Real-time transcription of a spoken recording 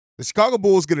The Chicago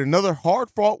Bulls get another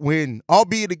hard-fought win,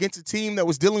 albeit against a team that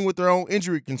was dealing with their own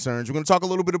injury concerns. We're going to talk a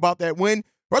little bit about that win.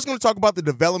 We're also going to talk about the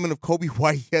development of Coby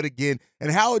White yet again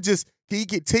and how he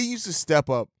continues to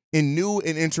step up in new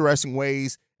and interesting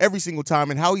ways every single time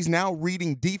and how he's now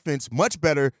reading defense much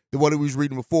better than what he was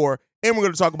reading before. And we're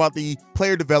going to talk about the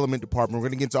player development department. We're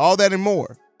going to get into all that and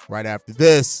more right after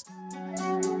this.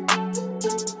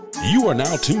 You are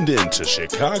now tuned in to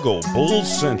Chicago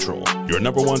Bulls Central, your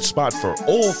number one spot for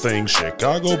all things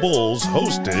Chicago Bulls,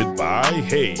 hosted by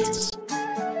Hayes.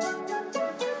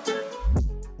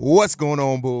 What's going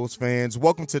on, Bulls fans?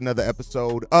 Welcome to another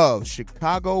episode of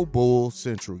Chicago Bulls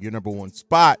Central, your number one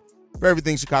spot for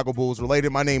everything Chicago Bulls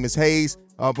related. My name is Hayes,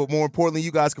 but more importantly,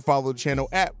 you guys can follow the channel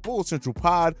at Bulls Central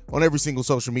Pod on every single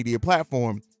social media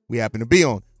platform we happen to be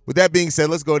on. With that being said,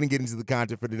 let's go ahead and get into the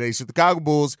content for today. So the Chicago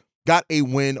Bulls got a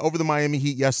win over the Miami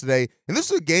Heat yesterday, and this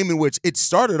was a game in which it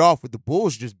started off with the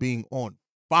Bulls just being on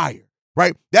fire,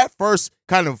 right? That first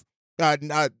kind of,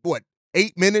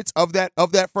 8 minutes of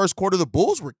that first quarter, the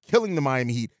Bulls were killing the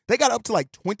Miami Heat. They got up to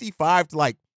like 25 to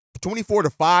like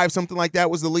 24-5, something like that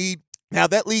was the lead. Now,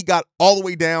 that lead got all the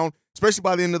way down, especially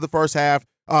by the end of the first half.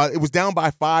 It was down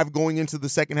by 5 going into the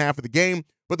second half of the game,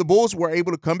 but the Bulls were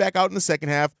able to come back out in the second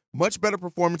half. Much better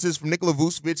performances from Nikola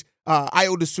Vucevic.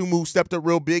 Ayo Dosunmu stepped up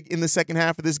real big in the second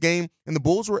half of this game, and the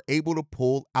Bulls were able to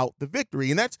pull out the victory.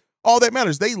 And that's all that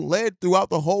matters. They led throughout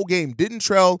the whole game, didn't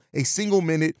trail a single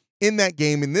minute in that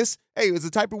game. And this, it was the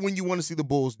type of win you want to see the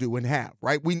Bulls do and have,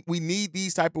 right? We need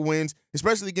these type of wins,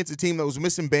 especially against a team that was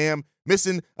missing Bam,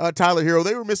 missing Tyler Hero.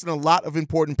 They were missing a lot of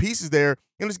important pieces there,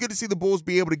 and it's good to see the Bulls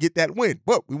be able to get that win.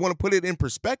 But we want to put it in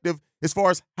perspective as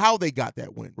far as how they got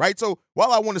that win, right? So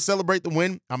while I want to celebrate the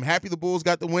win, I'm happy the Bulls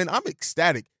got the win. I'm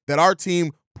ecstatic that our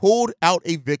team pulled out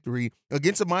a victory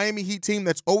against a Miami Heat team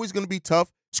that's always going to be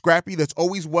tough, scrappy, that's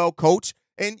always well coached.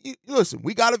 And listen,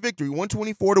 we got a victory,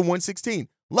 124-116.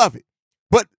 Love it.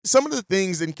 But some of the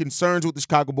things and concerns with the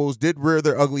Chicago Bulls did rear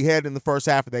their ugly head in the first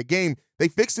half of that game. They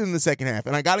fixed it in the second half,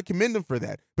 and I got to commend them for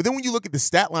that. But then when you look at the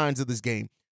stat lines of this game,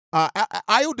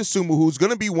 Ayo Dosunmu, who's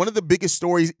going to be one of the biggest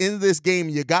stories in this game,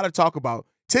 you got to talk about,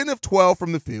 10 of 12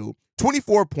 from the field,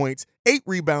 24 points, 8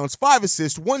 rebounds, 5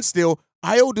 assists, 1 steal.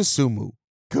 Ayo Dosunmu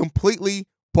completely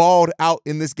balled out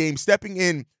in this game, stepping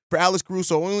in for Alex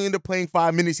Caruso. Only ended up playing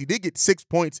 5 minutes. He did get 6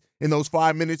 points in those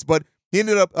 5 minutes, but he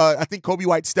ended up, I think Coby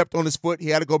White stepped on his foot. He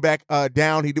had to go back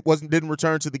down. He didn't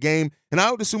return to the game. And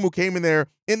Ayo Dosunmu came in there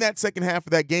in that second half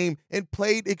of that game and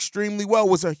played extremely well.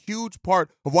 Was a huge part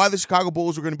of why the Chicago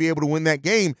Bulls were going to be able to win that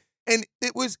game. And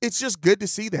it's just good to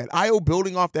see that. Ayo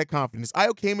building off that confidence.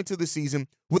 Ayo came into the season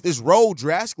with his role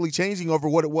drastically changing over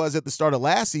what it was at the start of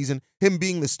last season. Him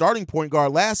being the starting point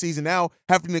guard last season, now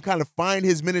having to kind of find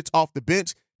his minutes off the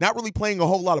bench. Not really playing a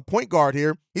whole lot of point guard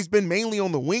here. He's been mainly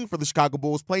on the wing for the Chicago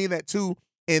Bulls, playing that 2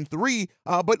 and 3.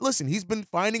 But listen, he's been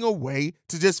finding a way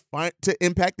to just to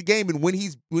impact the game. And when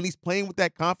he's playing with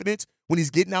that confidence, when he's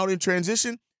getting out in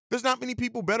transition, there's not many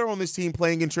people better on this team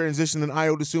playing in transition than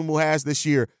Ayo Dosunmu has this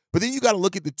year. But then you got to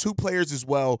look at the 2 players as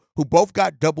well who both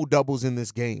got double-doubles in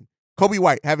this game. Coby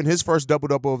White having his first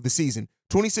double-double of the season.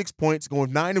 26 points,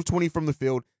 going 9 of 20 from the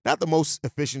field. Not the most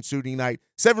efficient shooting night.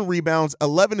 7 rebounds,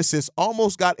 11 assists.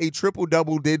 Almost got a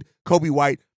triple-double, did Coby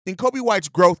White. And Coby White's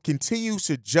growth continues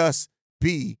to just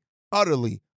be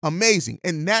utterly amazing.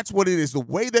 And that's what it is. The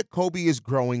way that Coby is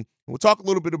growing. We'll talk a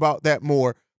little bit about that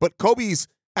more. But Coby's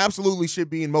absolutely should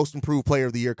be in Most Improved Player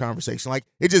of the Year conversation. Like,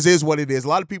 it just is what it is. A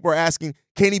lot of people are asking,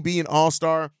 can he be an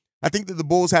all-star? I think that the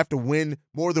Bulls have to win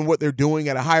more than what they're doing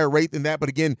at a higher rate than that. But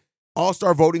again,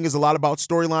 all-star voting is a lot about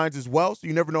storylines as well. So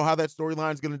you never know how that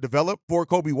storyline is going to develop for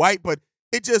Coby White. But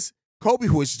Coby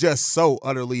was just so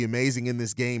utterly amazing in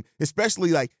this game,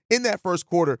 especially like in that first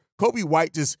quarter. Coby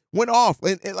White just went off.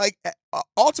 And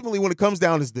ultimately, when it comes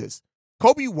down to this,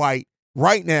 Coby White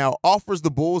right now offers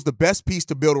the Bulls the best piece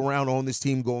to build around on this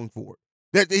team going forward.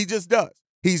 That he just does.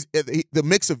 He's the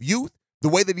mix of youth, the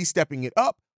way that he's stepping it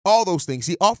up, all those things.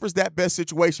 He offers that best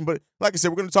situation. But like I said,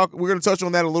 we're going to touch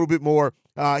on that a little bit more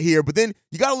here. But then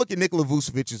you got to look at Nikola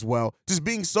Vucevic as well, just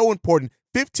being so important.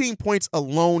 15 points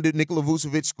alone did Nikola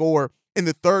Vucevic score in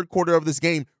the third quarter of this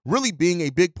game, really being a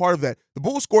big part of that. The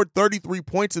Bulls scored 33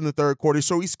 points in the third quarter,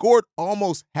 so he scored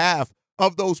almost half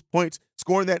of those points,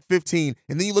 scoring that 15.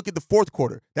 And then you look at the fourth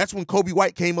quarter. That's when Coby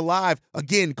White came alive.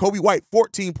 Again, Coby White,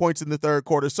 14 points in the third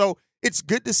quarter. So it's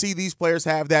good to see these players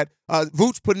have that.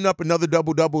 Vooch putting up another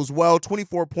double-double as well,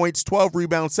 24 points, 12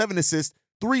 rebounds, 7 assists,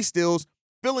 3 steals.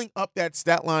 Filling up that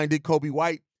stat line did Nikola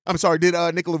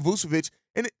Vucevic.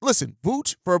 And listen,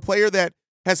 Vooch, for a player that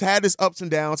has had his ups and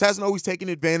downs, hasn't always taken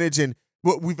advantage and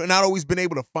but we've not always been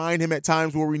able to find him at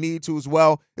times where we need to as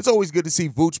well. It's always good to see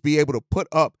Vooch be able to put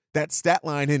up that stat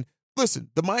line. And listen,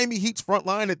 the Miami Heat's front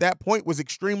line at that point was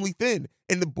extremely thin,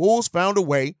 and the Bulls found a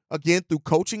way, again, through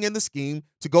coaching and the scheme,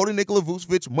 to go to Nikola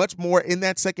Vucevic much more in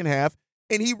that second half,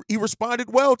 and he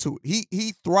responded well to it.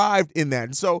 He thrived in that,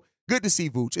 and so good to see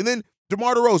Vooch. And then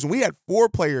DeMar DeRozan, we had 4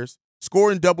 players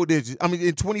scoring double digits,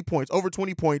 in 20 points, over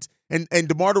 20 points, and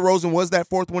DeMar DeRozan was that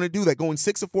fourth one to do that, going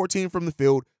 6 of 14 from the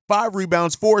field, 5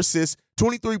 rebounds, 4 assists,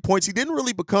 23 points. He didn't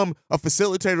really become a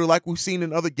facilitator like we've seen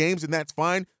in other games, and that's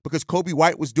fine because Coby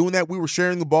White was doing that. We were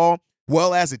sharing the ball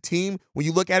well as a team. When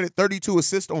you look at it, 32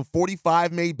 assists on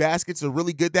 45 made baskets are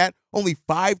really good. That only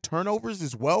 5 turnovers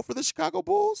as well for the Chicago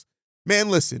Bulls. Man,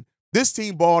 listen, this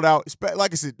team balled out.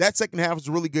 Like I said, that second half was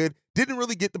really good. Didn't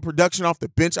really get the production off the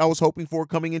bench I was hoping for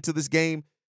coming into this game,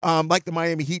 like the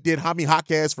Miami Heat did. Jaime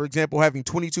Jaquez, for example, having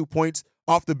 22 points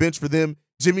off the bench for them.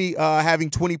 Jimmy having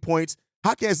 20 points.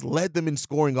 Jaquez led them in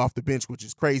scoring off the bench, which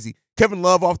is crazy. Kevin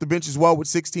Love off the bench as well with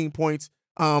 16 points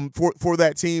for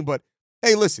that team. But,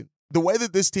 hey, listen, the way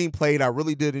that this team played, I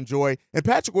really did enjoy. And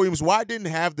Patrick Williams, while I didn't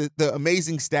have the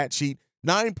amazing stat sheet,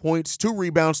 9 points, 2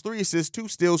 rebounds, 3 assists, 2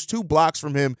 steals, 2 blocks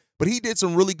from him. But he did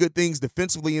some really good things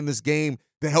defensively in this game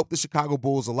that helped the Chicago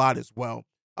Bulls a lot as well.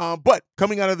 But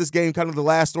coming out of this game, kind of the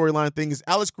last storyline thing is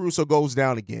Alex Caruso goes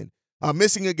down again.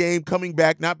 Missing a game, coming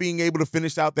back, not being able to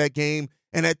finish out that game.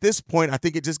 And at this point, I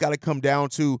think it just got to come down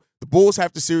to the Bulls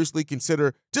have to seriously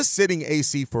consider just sitting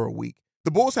AC for a week.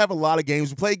 The Bulls have a lot of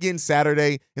games. We play again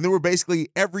Saturday, and then we're basically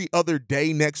every other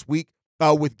day next week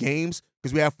with games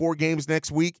because we have 4 games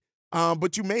next week.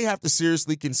 But you may have to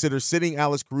seriously consider sitting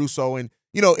Alex Caruso. And,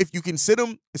 if you can sit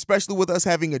him, especially with us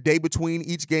having a day between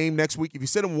each game next week, if you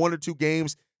sit him 1 or 2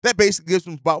 games, that basically gives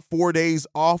him about 4 days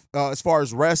off as far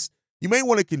as rest. You may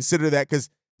want to consider that because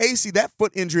AC, that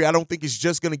foot injury, I don't think is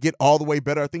just going to get all the way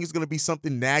better. I think it's going to be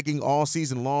something nagging all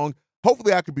season long.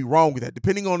 Hopefully I could be wrong with that.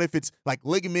 Depending on if it's like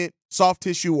ligament, soft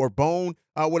tissue, or bone,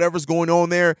 whatever's going on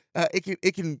there,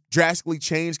 it can drastically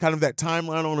change kind of that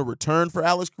timeline on a return for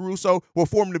Alex Caruso. Well,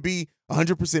 for him to be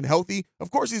 100% healthy, of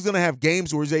course he's going to have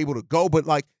games where he's able to go, but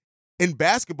like in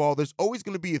basketball, there's always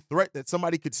going to be a threat that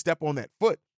somebody could step on that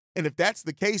foot. And if that's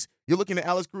the case, you're looking at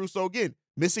Alex Caruso again,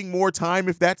 missing more time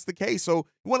if that's the case. So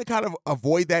you want to kind of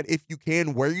avoid that if you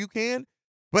can, where you can.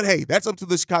 But hey, that's up to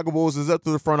the Chicago Bulls. It's up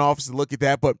to the front office to look at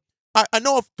that. But I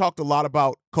know I've talked a lot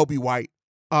about Coby White,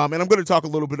 and I'm going to talk a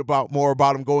little bit more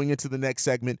about him going into the next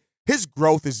segment. His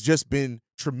growth has just been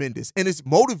tremendous, and it's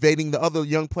motivating the other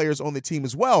young players on the team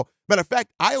as well. Matter of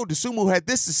fact, Ayo Dosunmu had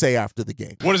this to say after the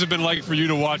game. What has it been like for you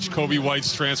to watch Coby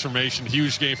White's transformation?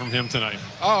 Huge game from him tonight.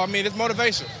 Oh, I mean, it's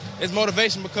motivation. It's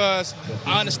motivation because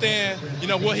I understand,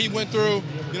 what he went through,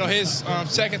 his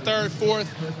second, third,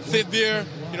 fourth, fifth year.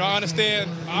 I understand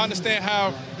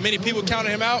how many people counted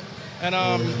him out, and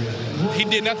he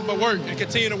did nothing but work and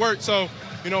continue to work. So,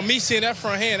 me seeing that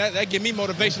front hand, that give me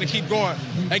motivation to keep going.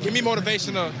 That give me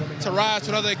motivation to rise to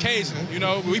another occasion.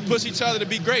 We push each other to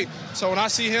be great. So when I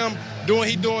see him doing what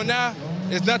he's doing now,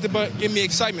 it's nothing but give me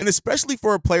excitement. And especially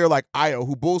for a player like Ayo,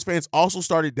 who Bulls fans also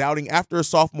started doubting after a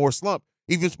sophomore slump.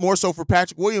 Even more so for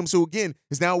Patrick Williams, who, again,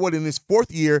 is now in his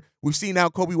 4th year. We've seen now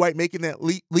Coby White making that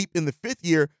leap in the 5th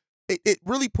year. It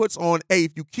really puts on,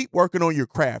 if you keep working on your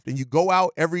craft and you go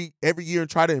out every year and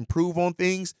try to improve on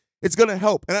things, it's going to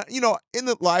help. And, in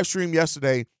the live stream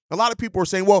yesterday, a lot of people were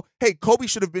saying, well, hey, Coby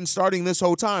should have been starting this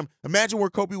whole time. Imagine where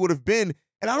Coby would have been.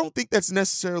 And I don't think that's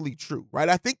necessarily true, right?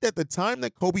 I think that the time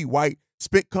that Coby White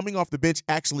spent coming off the bench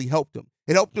actually helped him.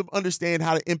 It helped him understand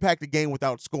how to impact the game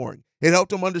without scoring. It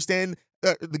helped him understand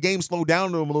the game slowed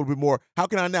down to him a little bit more. How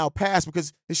can I now pass?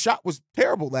 Because his shot was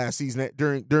terrible last season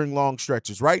during long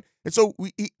stretches, right? And so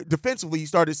defensively, he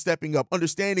started stepping up,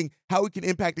 understanding how he can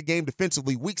impact the game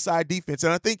defensively, weak side defense.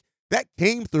 And I think that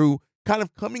came through kind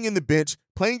of coming in the bench,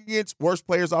 playing against worse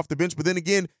players off the bench, but then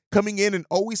again, coming in and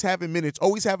always having minutes,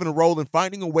 always having a role and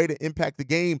finding a way to impact the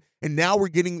game. And now we're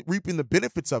reaping the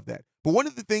benefits of that. But one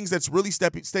of the things that's really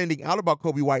standing out about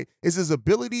Coby White is his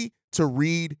ability to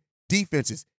read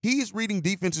defenses. He's reading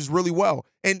defenses really well.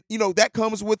 And, that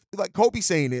comes with, like Coby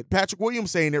saying it, Patrick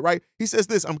Williams saying it, right? He says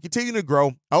this, I'm continuing to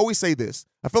grow. I always say this.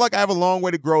 I feel like I have a long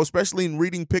way to grow, especially in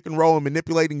reading pick and roll and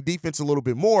manipulating defense a little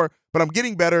bit more, but I'm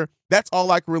getting better. That's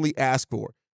all I can really ask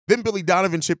for. Then Billy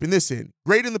Donovan chipping this in.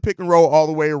 Great in the pick and roll all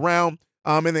the way around.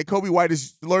 And then Coby White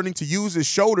is learning to use his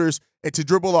shoulders and to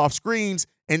dribble off screens.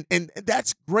 And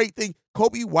that's a great thing.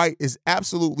 Coby White is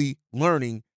absolutely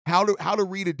learning how to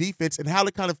read a defense and how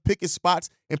to kind of pick his spots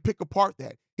and pick apart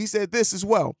that. He said this as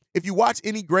well. If you watch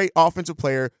any great offensive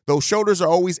player, those shoulders are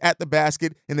always at the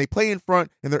basket and they play in front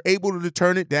and they're able to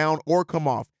turn it down or come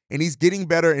off. and he's getting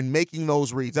better and making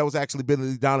those reads. That was actually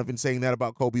Billy Donovan saying that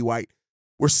about Coby White.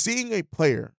 We're seeing a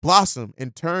player blossom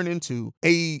and turn into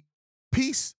a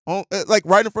piece on, like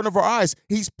right in front of our eyes.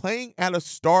 He's playing at a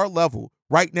star level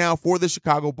right now for the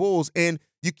Chicago Bulls, and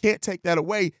you can't take that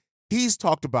away. He's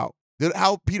talked about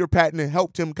how Peter Patton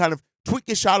helped him kind of tweak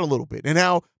his shot a little bit, and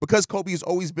how because Coby has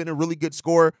always been a really good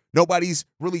scorer, nobody's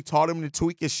really taught him to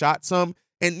tweak his shot some.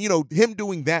 And, you know, him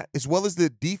doing that, as well as the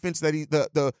defense that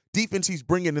the defense he's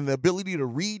bringing and the ability to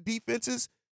read defenses,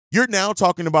 you're now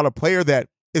talking about a player that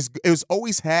is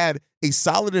always had a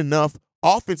solid enough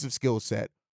offensive skill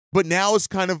set, but now it's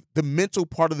kind of the mental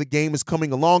part of the game is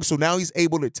coming along. So now he's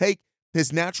able to take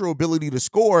his natural ability to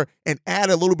score and add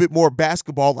a little bit more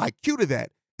basketball IQ to that.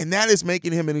 And that is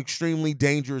making him an extremely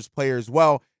dangerous player as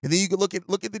well. And then you can look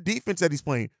at the defense that he's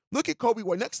playing. Look at Coby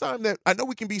White. Next time, that I know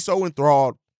we can be so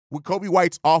enthralled with Coby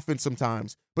White's offense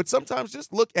sometimes, but sometimes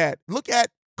just look at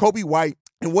Coby White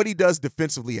and what he does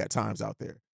defensively at times out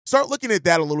there. Start looking at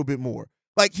that a little bit more.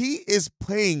 Like, he is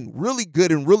playing really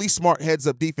good and really smart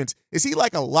heads-up defense. Is he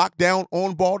like a lockdown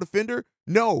on-ball defender?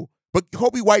 No. But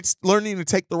Coby White's learning to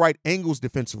take the right angles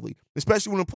defensively,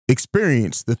 especially when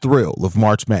experience the thrill of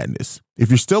March Madness. If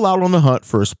you're still out on the hunt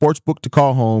for a sports book to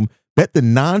call home, bet the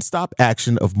nonstop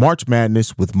action of March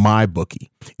Madness with MyBookie.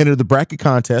 Enter the bracket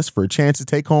contest for a chance to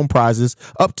take home prizes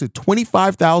up to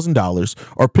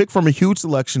 $25,000 or pick from a huge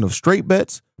selection of straight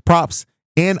bets, props,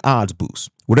 and odds boosts.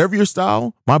 Whatever your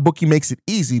style, MyBookie makes it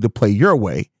easy to play your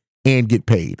way and get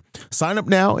paid. Sign up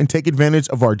now and take advantage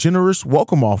of our generous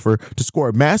welcome offer to score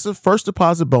a massive first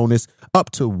deposit bonus up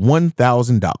to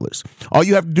 $1,000. All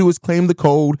you have to do is claim the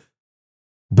code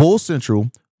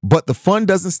BULLCENTRAL, but the fun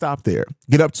doesn't stop there.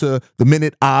 Get up to the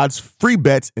minute odds, free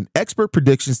bets, and expert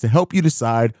predictions to help you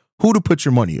decide who to put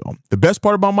your money on. The best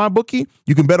part about MyBookie,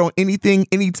 you can bet on anything,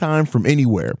 anytime, from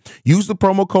anywhere. Use the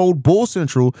promo code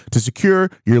BULLCENTRAL to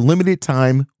secure your limited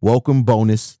time welcome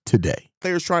bonus today.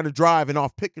 Players trying to drive and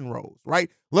off pick and rolls, right?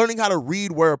 Learning how to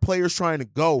read where a player's trying to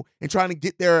go and trying to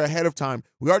get there ahead of time.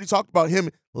 We already talked about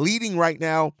him leading right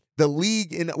now the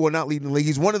league not leading the league.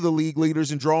 He's one of the league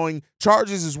leaders in drawing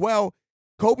charges as well.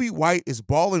 Coby White is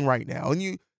balling right now, and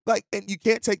you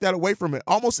can't take that away from it.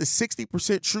 Almost a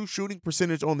 60% true shooting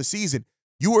percentage on the season.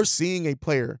 You are seeing a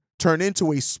player turn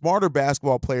into a smarter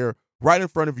basketball player right in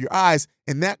front of your eyes,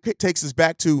 and that takes us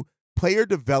back to player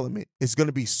development is going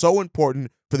to be so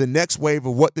important for the next wave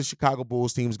of what the Chicago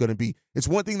Bulls team is going to be. It's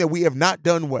one thing that we have not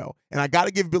done well, and I got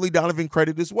to give Billy Donovan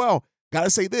credit as well. Got to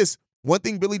say this. One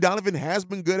thing Billy Donovan has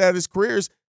been good at his career is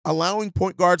allowing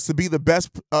point guards to be the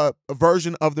best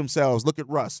version of themselves. Look at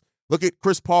Russ. Look at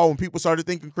Chris Paul when people started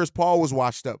thinking Chris Paul was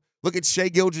washed up. Look at Shai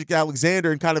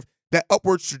Gilgeous-Alexander and kind of that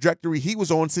upward trajectory he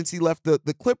was on since he left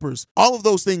the Clippers. All of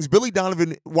those things, Billy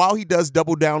Donovan, while he does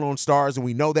double down on stars, and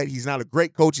we know that he's not a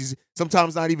great coach, he's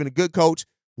sometimes not even a good coach,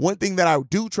 one thing that I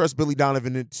do trust Billy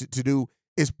Donovan to do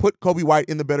is put Coby White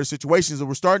in the better situations. And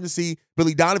we're starting to see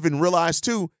Billy Donovan realize,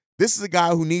 too, this is a guy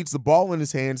who needs the ball in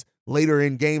his hands later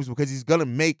in games because he's going to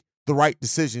make the right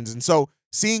decisions. And so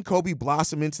seeing Coby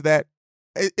blossom into that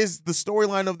is the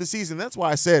storyline of the season. That's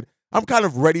why I said I'm kind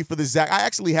of ready for the Zach. I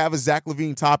actually have a Zach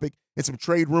LaVine topic and some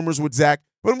trade rumors with Zach,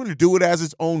 but I'm going to do it as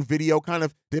its own video, kind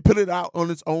of they put it out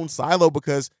on its own silo,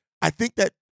 because I think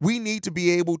that we need to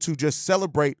be able to just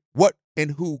celebrate what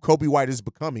and who Coby White is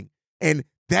becoming. And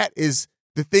that is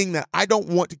the thing that I don't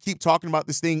want to keep talking about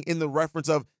this thing in the reference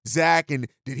of Zach and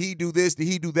did he do this, did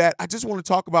he do that? I just want to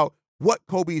talk about what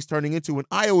Coby is turning into, and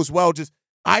Ayo as well, just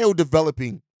Ayo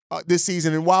developing this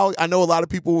season. And while I know a lot of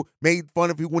people made fun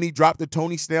of him when he dropped the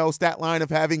Tony Snell stat line of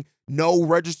having no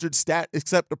registered stat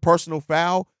except a personal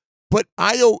foul, but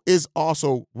Ayo is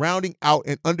also rounding out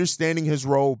and understanding his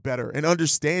role better and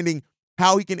understanding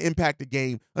how he can impact the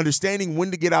game, understanding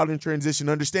when to get out in transition,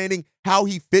 understanding how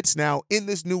he fits now in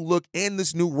this new look and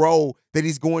this new role that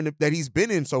he's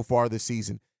been in so far this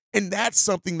season. And that's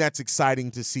something that's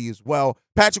exciting to see as well.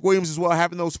 Patrick Williams as well,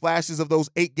 having those flashes of those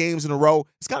 8 games in a row.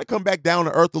 It's got to come back down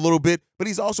to earth a little bit, but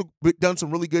he's also done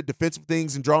some really good defensive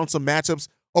things and drawn some matchups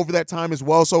over that time as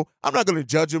well. So I'm not going to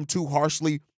judge him too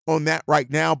harshly on that right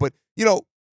now. But,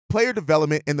 player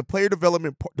development and the player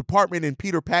development department and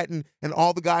Peter Patton and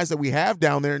all the guys that we have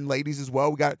down there, and ladies as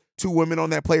well. We got 2 women on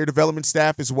that player development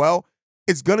staff as well.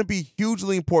 It's going to be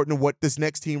hugely important what this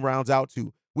next team rounds out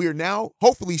to. We are now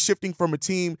hopefully shifting from a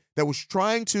team that was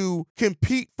trying to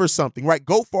compete for something, right?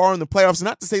 Go far in the playoffs.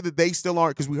 Not to say that they still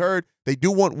aren't, because we heard they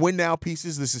do want win now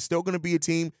pieces. This is still going to be a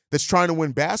team that's trying to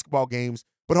win basketball games.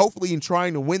 But hopefully in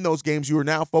trying to win those games, you are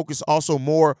now focused also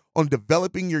more on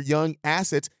developing your young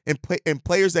assets and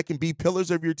players that can be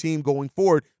pillars of your team going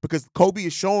forward, because Coby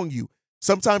is showing you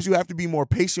sometimes you have to be more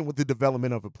patient with the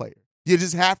development of a player. You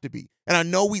just have to be. And I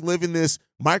know we live in this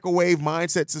microwave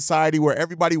mindset society where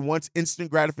everybody wants instant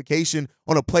gratification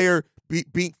on a player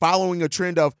following a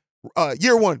trend of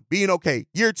year one, being okay.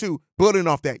 Year two, building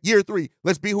off that. Year three,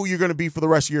 let's be who you're going to be for the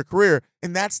rest of your career.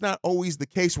 And that's not always the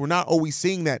case. We're not always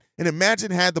seeing that. And imagine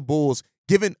had the Bulls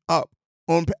given up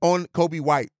on Coby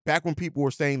White back when people were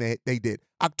saying that they did.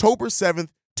 October 7th,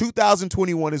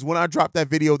 2021 is when I dropped that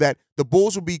video that the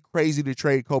Bulls would be crazy to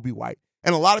trade Coby White.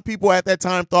 And a lot of people at that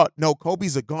time thought, no,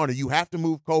 Kobe's a goner. You have to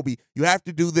move Kobe. You have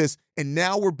to do this. And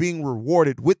now we're being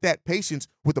rewarded with that patience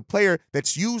with a player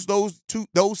that's used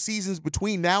those seasons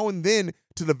between now and then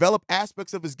to develop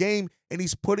aspects of his game, and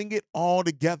he's putting it all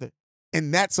together.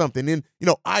 And that's something. And,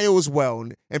 Ayo as well,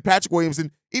 and Patrick Williams. And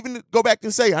even to go back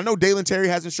and say, I know Dalen Terry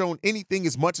hasn't shown anything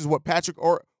as much as what Patrick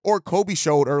or Kobe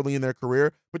showed early in their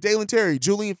career, but Dalen Terry,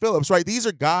 Julian Phillips, right? These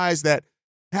are guys that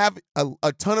have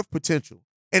a ton of potential.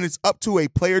 And it's up to a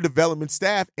player development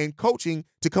staff and coaching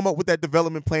to come up with that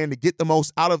development plan to get the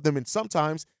most out of them. And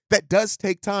sometimes that does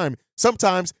take time.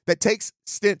 Sometimes that takes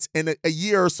stints in a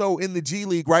year or so in the G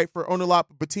League, right? For Onuralp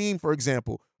Bitim, for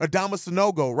example, Adama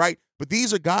Sanogo, right? But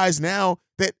these are guys now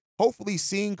that hopefully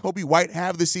seeing Coby White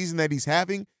have the season that he's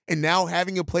having and now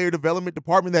having a player development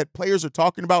department that players are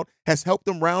talking about has helped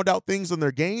them round out things on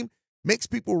their game, makes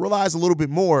people realize a little bit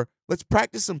more. Let's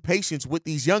practice some patience with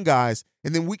these young guys,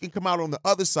 and then we can come out on the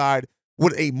other side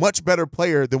with a much better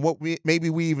player than what maybe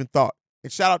we even thought.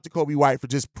 And shout out to Coby White for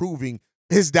just proving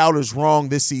his doubters wrong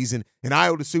this season, and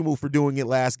Ayo Dosunmu for doing it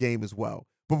last game as well.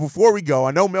 But before we go,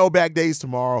 I know mailbag day is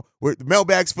tomorrow. The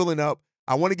mailbag's filling up.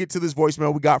 I want to get to this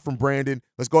voicemail we got from Brandon.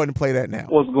 Let's go ahead and play that now.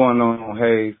 What's going on,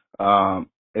 Hayes?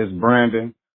 It's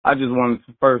Brandon. I just wanted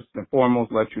to first and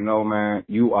foremost let you know, man,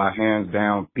 you are hands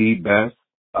down the best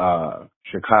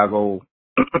Chicago,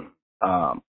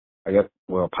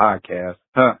 podcast.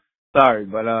 Sorry,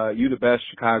 but you the best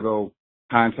Chicago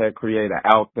content creator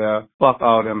out there. Fuck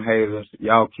all them haters.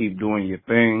 Y'all keep doing your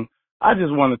thing. I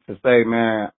just wanted to say,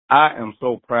 man, I am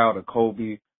so proud of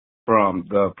Kobe from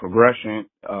the progression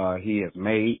he has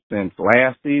made since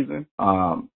last season.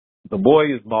 The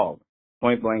boy is balling,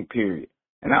 point blank, period.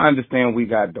 And I understand we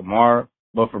got DeMar,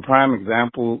 but for prime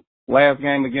example, last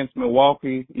game against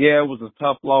Milwaukee, yeah, it was a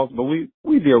tough loss, but we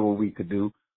did what we could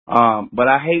do. But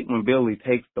I hate when Billy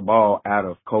takes the ball out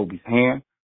of Kobe's hand.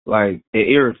 Like, it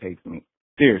irritates me.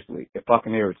 Seriously, it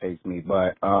fucking irritates me.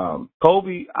 But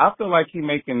Kobe, I feel like he's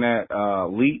making that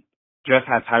leap just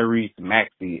how Tyrese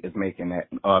Maxey is made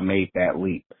that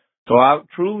leap. So I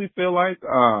truly feel like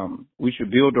we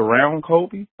should build around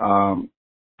Kobe.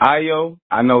 Ayo,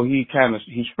 I know he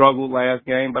struggled last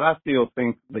game, but I still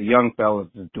think the young fellas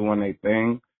is doing their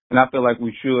thing, and I feel like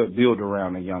we should build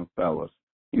around the young fellas.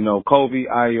 Kobe,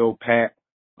 Ayo, Pat.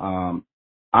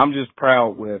 I'm just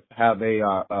proud with how they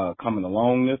are coming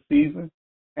along this season,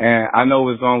 and I know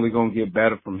it's only going to get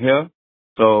better from here.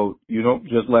 So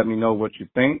just let me know what you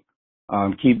think.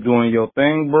 Keep doing your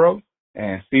thing, bro,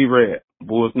 and see red.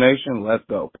 Bulls Nation, let's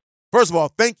go. First of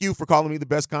all, thank you for calling me the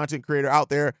best content creator out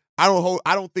there. I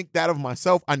don't think that of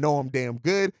myself. I know I'm damn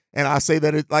good, and I say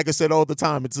that like I said all the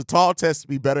time. It's a tall test to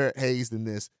be better at Hayes than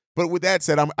this. But with that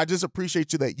said, I just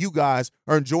appreciate you that you guys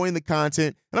are enjoying the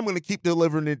content, and I'm going to keep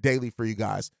delivering it daily for you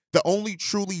guys. The only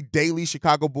truly daily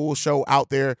Chicago Bulls show out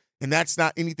there, and that's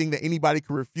not anything that anybody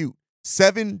can refute.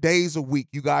 7 days a week,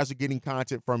 you guys are getting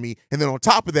content from me. And then on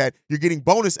top of that, you're getting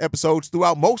bonus episodes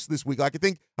throughout most of this week. Like I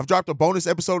think I've dropped a bonus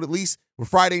episode at least for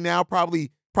Friday now, probably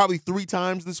 3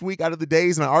 times this week out of the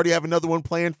days. And I already have another one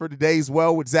planned for today as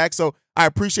well with Zach. So I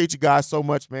appreciate you guys so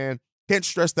much, man. Can't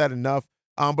stress that enough.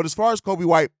 But as far as Coby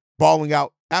White balling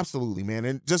out, absolutely, man.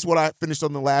 And just what I finished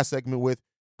on the last segment with,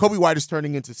 Coby White is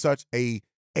turning into such a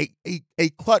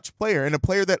clutch player and a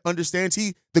player that understands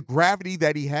the gravity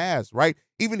that he has, right?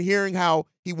 Even hearing how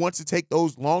he wants to take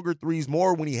those longer threes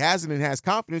more when he hasn't and has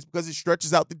confidence because it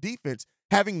stretches out the defense.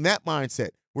 Having that mindset,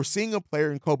 we're seeing a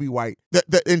player in Coby White.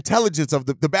 The intelligence of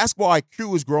the basketball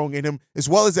IQ is growing in him, as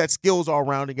well as that skills all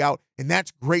rounding out, and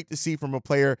that's great to see from a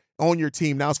player on your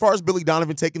team. Now, as far as Billy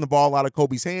Donovan taking the ball out of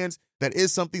Kobe's hands, that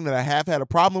is something that I have had a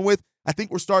problem with. I think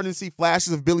we're starting to see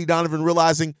flashes of Billy Donovan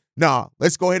realizing,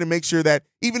 let's go ahead and make sure that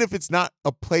even if it's not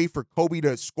a play for Kobe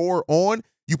to score on,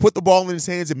 you put the ball in his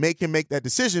hands and make him make that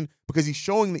decision because he's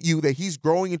showing you that he's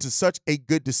growing into such a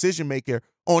good decision maker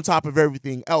on top of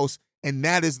everything else, and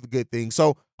that is the good thing.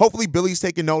 So hopefully Billy's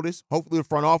taking notice. Hopefully the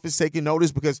front office taking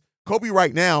notice because Kobe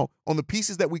right now, on the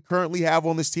pieces that we currently have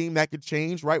on this team that could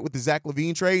change, right, with the Zach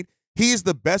LaVine trade, he is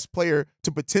the best player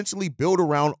to potentially build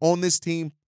around on this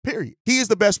team, period. He is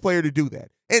the best player to do that.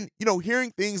 And,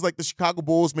 hearing things like the Chicago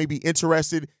Bulls may be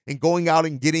interested in going out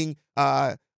and getting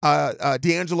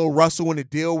D'Angelo Russell in a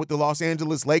deal with the Los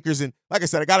Angeles Lakers. And like I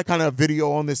said, I got a kind of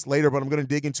video on this later, but I'm going to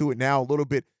dig into it now a little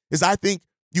bit, is I think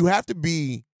you have to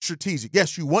be strategic.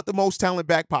 Yes, you want the most talent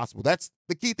back possible. That's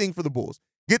the key thing for the Bulls.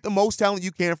 Get the most talent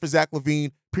you can for Zach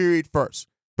LaVine, period, first.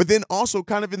 But then also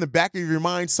kind of in the back of your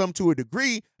mind, some to a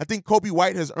degree, I think Coby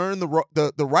White has earned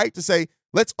the right to say,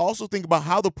 let's also think about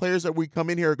how the players that we come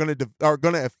in here are going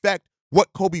to affect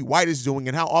what Coby White is doing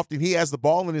and how often he has the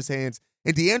ball in his hands.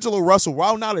 And D'Angelo Russell,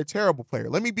 while not a terrible player,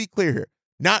 let me be clear here,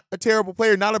 not a terrible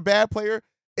player, not a bad player.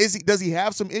 Does he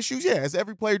have some issues? Yeah, as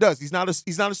every player does. He's not a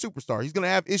superstar. He's going to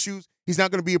have issues. He's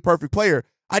not going to be a perfect player.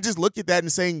 I just look at that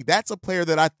and saying that's a player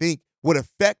that I think would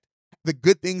affect the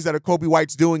good things that Coby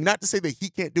White's doing. Not to say that he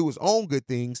can't do his own good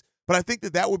things, but I think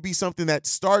that would be something that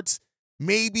starts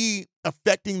maybe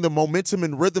affecting the momentum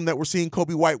and rhythm that we're seeing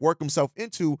Coby White work himself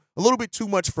into a little bit too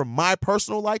much for my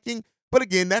personal liking. But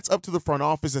again, that's up to the front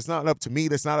office. It's not up to me.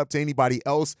 That's not up to anybody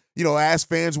else. As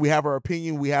fans, we have our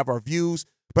opinion. We have our views.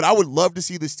 But I would love to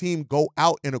see this team go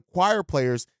out and acquire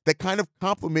players that kind of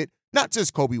complement not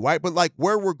just Coby White, but like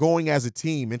where we're going as a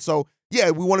team. And so,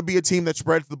 yeah, we want to be a team that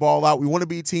spreads the ball out. We want to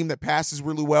be a team that passes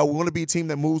really well. We want to be a team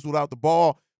that moves without the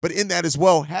ball. But in that as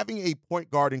well, having a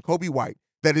point guard in Coby White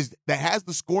that has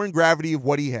the scoring gravity of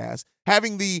what he has,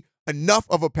 having the enough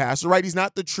of a passer, right? He's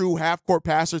not the true half-court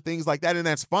passer, things like that, and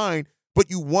that's fine. But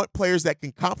you want players that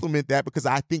can complement that, because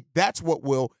I think that's what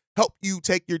will help you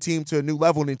take your team to a new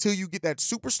level. And until you get that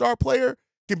superstar player,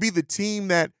 can be the team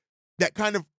that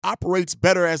kind of operates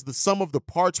better as the sum of the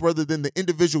parts rather than the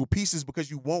individual pieces,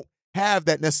 because you won't have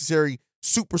that necessary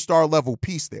superstar level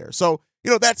piece there. So,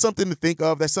 that's something to think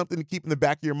of. That's something to keep in the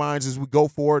back of your minds as we go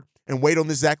forward and wait on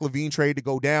this Zach LaVine trade to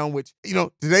go down, which,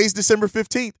 today's December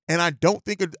 15th, and I don't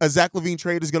think a Zach LaVine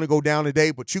trade is going to go down today.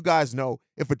 But you guys know,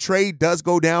 if a trade does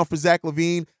go down for Zach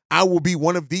LaVine, I will be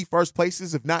one of the first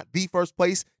places, if not the first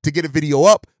place, to get a video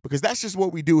up, because that's just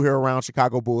what we do here around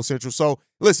Chicago Bulls Central. So,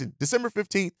 listen, December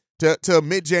 15th to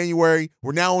mid-January,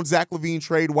 we're now on Zach LaVine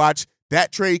trade watch.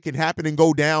 That trade can happen and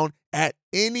go down at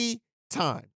any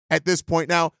time at this point.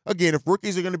 Now, again, if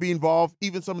rookies are going to be involved,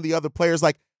 even some of the other players,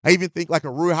 like I even think like a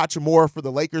Rui Hachimura for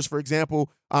the Lakers, for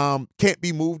example, can't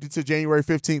be moved until January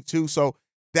 15th too. So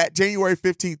that January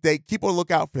 15th date, keep a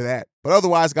lookout for that. But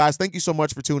otherwise, guys, thank you so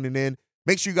much for tuning in.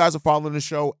 Make sure you guys are following the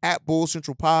show at Bulls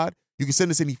Central Pod. You can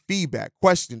send us any feedback,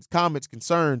 questions, comments,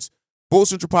 concerns,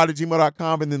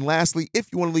 bullcentralpod@gmail.com. And then lastly, if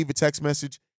you want to leave a text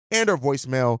message and or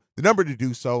voicemail, the number to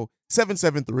do so,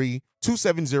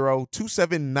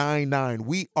 773-270-2799.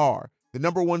 We are the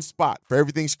number one spot for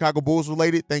everything Chicago Bulls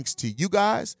related, thanks to you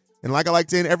guys. And like I like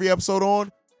to end every episode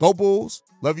on, go Bulls.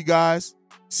 Love you guys.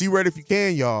 See red if you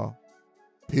can, y'all.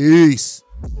 Peace.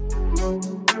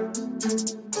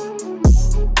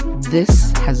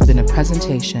 This has been a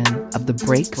presentation of the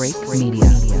Break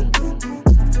Media.